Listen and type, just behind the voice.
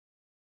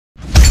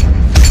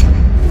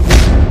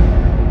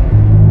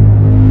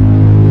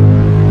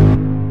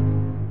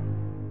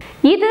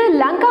இது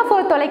லங்கா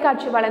 4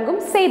 தொலைக்காட்சி வழங்கும்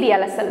செய்தி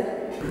அலசல்.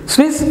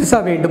 சுவிஸ் விசா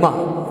வேண்டுமா?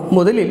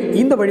 முதலில்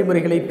இந்த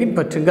வழிமுறைகளை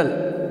பின்பற்றுங்கள்.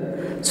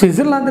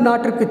 சுவிட்சர்லாந்து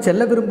நாட்டிற்கு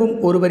செல்ல விரும்பும்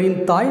ஒருவரின்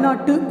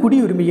தாய்நாட்டு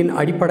குடியுரிமையின்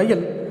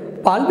அடிப்படையில்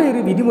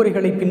பல்வேறு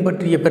விதிமுறைகளை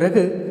பின்பற்றிய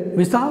பிறகு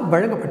விசா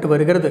வழங்கப்பட்டு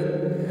வருகிறது.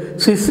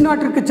 சுவிஸ்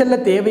நாட்டிற்கு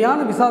செல்ல தேவையான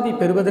விசாவை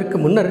பெறுவதற்கு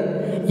முன்னர்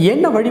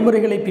என்ன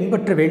வழிமுறைகளை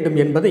பின்பற்ற வேண்டும்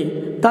என்பதை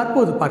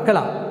தற்போது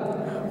பார்க்கலாம்.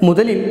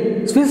 முதலில்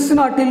சுவிஸ்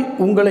நாட்டில்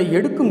உங்களை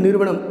எடுக்கும்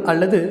நிறுவனம்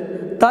அல்லது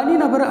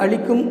தனிநபர்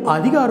அளிக்கும்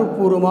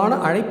அதிகாரப்பூர்வமான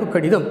அழைப்பு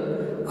கடிதம்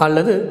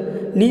அல்லது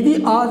நிதி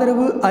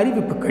ஆதரவு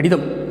அறிவிப்பு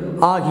கடிதம்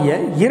ஆகிய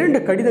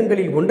 2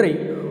 கடிதங்களில் ஒன்றை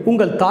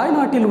உங்கள்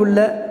தாய்நாட்டில் உள்ள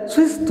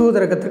சுவிஸ்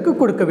தூதரகத்திற்கு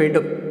கொடுக்க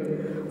வேண்டும்.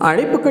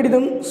 அழைப்பு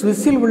கடிதம்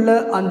சுவிஸில் உள்ள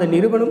அந்த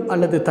நிறுவனம்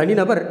அல்லது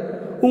தனிநபர்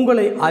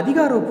உங்களை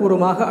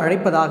அதிகாரப்பூர்வமாக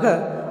அழைப்பதாக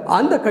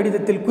அந்த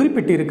கடிதத்தில்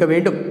குறிப்பிட்டிருக்க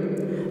வேண்டும்.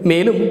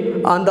 மேலும்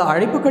அந்த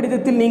அழைப்பு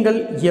கடிதத்தில் நீங்கள்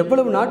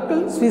எவ்வளவு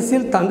நாட்கள்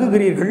சுவிஸில்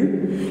தங்குகிறீர்கள்,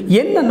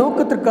 என்ன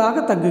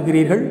நோக்கத்திற்காக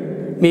தங்குகிறீர்கள்,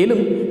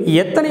 மேலும்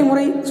எத்தனை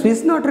முறை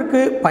சுவிஸ் நாட்டிற்கு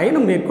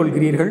பயணம்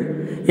மேற்கொள்கிறீர்கள்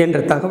என்ற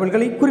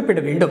தகவல்களை குறிப்பிட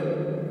வேண்டும்.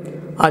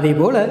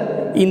 அதேபோல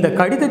இந்த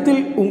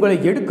கடிதத்தில் உங்களை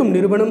எடுக்கும்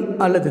நிறுவனம்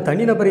அல்லது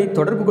தனிநபரை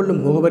தொடர்பு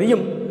கொள்ளும்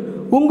முகவரியும்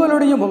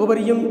உங்களுடைய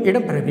முகவரியும்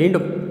இடம்பெற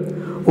வேண்டும்.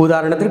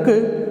 உதாரணத்திற்கு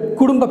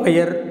குடும்ப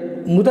பெயர்,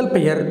 முதல்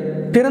பெயர்,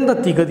 பிறந்த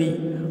திகதி,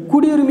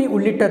 குடியுரிமை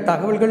உள்ளிட்ட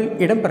தகவல்கள்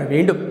இடம்பெற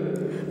வேண்டும்.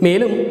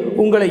 மேலும்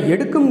உங்களை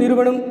எடுக்கும்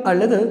நிறுவனம்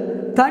அல்லது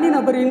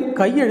தனிநபரின்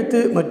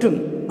கையெழுத்து மற்றும்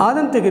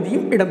அதன்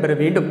திகதியும் இடம்பெற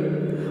வேண்டும்.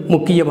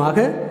 முக்கியமாக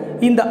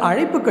இந்த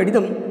அழைப்பு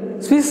கடிதம்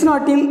சுவிஸ்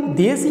நாட்டின்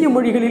தேசிய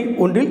மொழிகளில்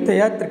ஒன்றில்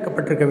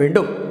தயாரிக்கப்பட்டிருக்க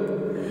வேண்டும்.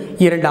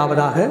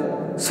 இரண்டாவதாக,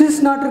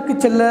 சுவிஸ் நாட்டிற்கு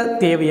செல்ல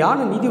தேவையான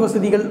நிதி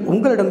வசதிகள்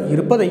உங்களிடம்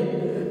இருப்பதை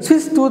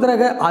சுவிஸ்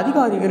தூதரக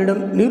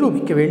அதிகாரிகளிடம்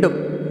நிரூபிக்க வேண்டும்.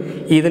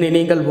 இதனை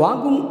நீங்கள்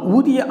வாங்கும்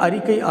ஊதிய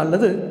அறிக்கை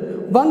அல்லது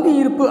வங்கி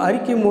இருப்பு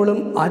அறிக்கை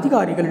மூலம்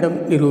அதிகாரிகளிடம்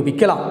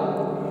நிரூபிக்கலாம்.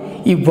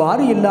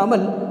 இவ்வாறு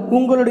இல்லாமல்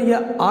உங்களுடைய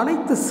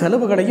அனைத்து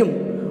செலவுகளையும்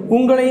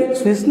உங்களை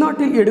சுவிஸ்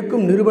நாட்டில்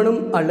எடுக்கும் நிறுவனம்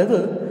அல்லது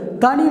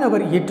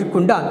தனிநபர்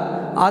ஏற்றுக்கொண்டால்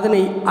அதனை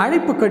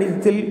அழைப்பு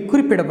கடிதத்தில்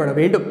குறிப்பிடப்பட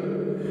வேண்டும்.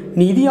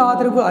 நிதி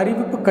ஆதரவு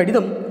அறிவிப்பு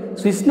கடிதம்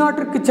சுவிஸ்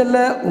நாட்டிற்கு செல்ல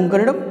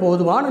உங்களிடம்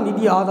போதுமான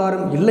நிதி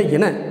ஆதாரம் இல்லை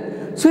என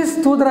சுவிஸ்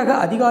தூதரக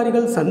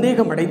அதிகாரிகள்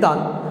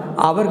சந்தேகமடைந்தால்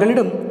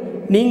அவர்களிடம்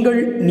நீங்கள்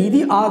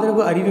நிதி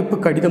ஆதரவு அறிவிப்பு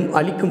கடிதம்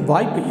அளிக்கும்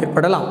வாய்ப்பு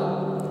ஏற்படலாம்.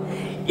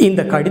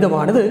 இந்த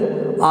கடிதமானது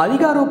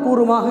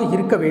அதிகாரப்பூர்வமாக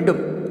இருக்க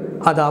வேண்டும்.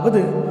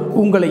 அதாவது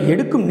உங்களை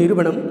எடுக்கும்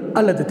நிறுவனம்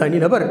அல்லது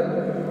தனிநபர்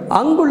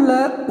அங்குள்ள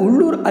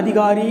உள்ளூர்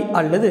அதிகாரி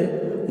அல்லது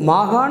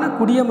மாகாண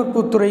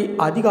குடியமர்ப்புத்துறை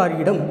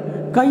அதிகாரியிடம்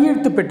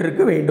கையெழுத்து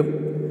பெற்றிருக்க வேண்டும்.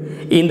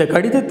 இந்த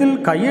கடிதத்தில்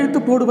கையெழுத்து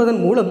போடுவதன்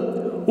மூலம்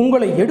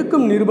உங்களை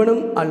எடுக்கும்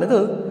நிறுவனம் அல்லது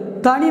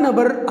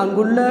தனிநபர்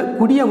அங்குள்ள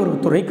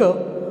குடியமர்வுத்துறைக்கு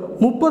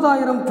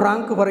 30,000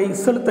 பிராங்க் வரை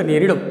செலுத்த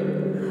நேரிடும்.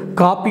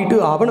 காப்பீட்டு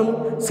ஆவணம்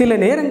சில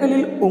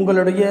நேரங்களில்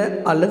உங்களுடைய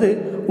அல்லது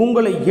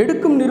உங்களை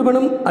எடுக்கும்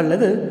நிறுவனம்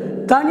அல்லது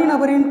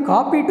தனிநபரின்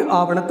காப்பீட்டு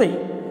ஆவணத்தை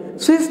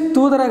சுவிஸ்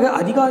தூதரக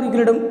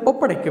அதிகாரிகளிடம்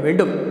ஒப்படைக்க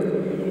வேண்டும்.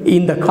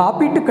 இந்த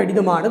காப்பீட்டு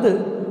கடிதமானது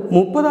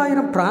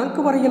 30,000 பிராங்க்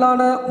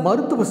வரையிலான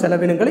மருத்துவ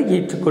செலவினங்களை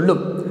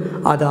ஏற்றுக்கொள்ளும்.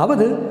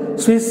 அதாவது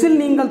சுவிஸில்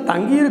நீங்கள்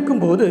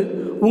தங்கியிருக்கும் போது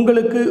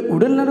உங்களுக்கு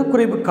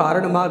உடல்நலக்குறைவு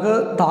காரணமாக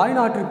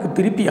தாய்நாட்டிற்கு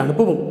திருப்பி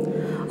அனுப்பவும்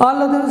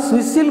அல்லது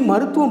சுவிஸில்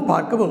மருத்துவம்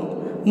பார்க்கவும்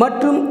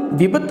மற்றும்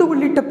விபத்து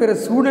உள்ளிட்ட பிற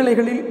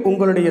சூழ்நிலைகளில்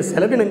உங்களுடைய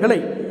செலவினங்களை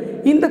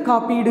இந்த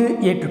காப்பீடு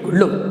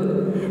ஏற்றுக்கொள்ளும்.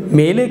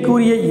 மேலே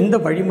கூறிய இந்த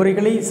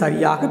வழிமுறைகளை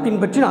சரியாக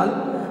பின்பற்றினால்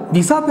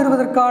விசா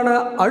பெறுவதற்கான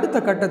அடுத்த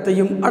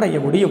கட்டத்தையும் அடைய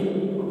முடியும்.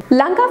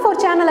 லங்கா 4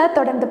 சேனலை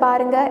தொடர்ந்து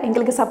பாருங்க,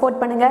 எங்களுக்கு சப்போர்ட்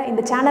பண்ணுங்க.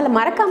 இந்த சேனலை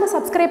மறக்காம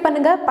சப்ஸ்கிரைப்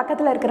பண்ணுங்க,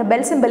 பக்கத்தில் இருக்கிற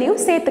பெல் சிம்பலையும்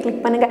சேர்த்து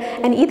கிளிக் பண்ணுங்க.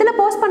 அண்ட் இதில்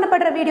போஸ்ட்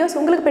பண்ணப்படுற வீடியோஸ்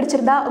உங்களுக்கு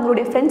பிடிச்சிருந்தா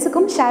உங்களுடைய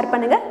ஃப்ரெண்ட்ஸுக்கும் ஷேர்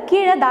பண்ணுங்க.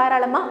 கீழே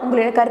தாராளமாக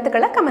உங்களுடைய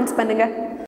கருத்துக்களை கமெண்ட்ஸ் பண்ணுங்க.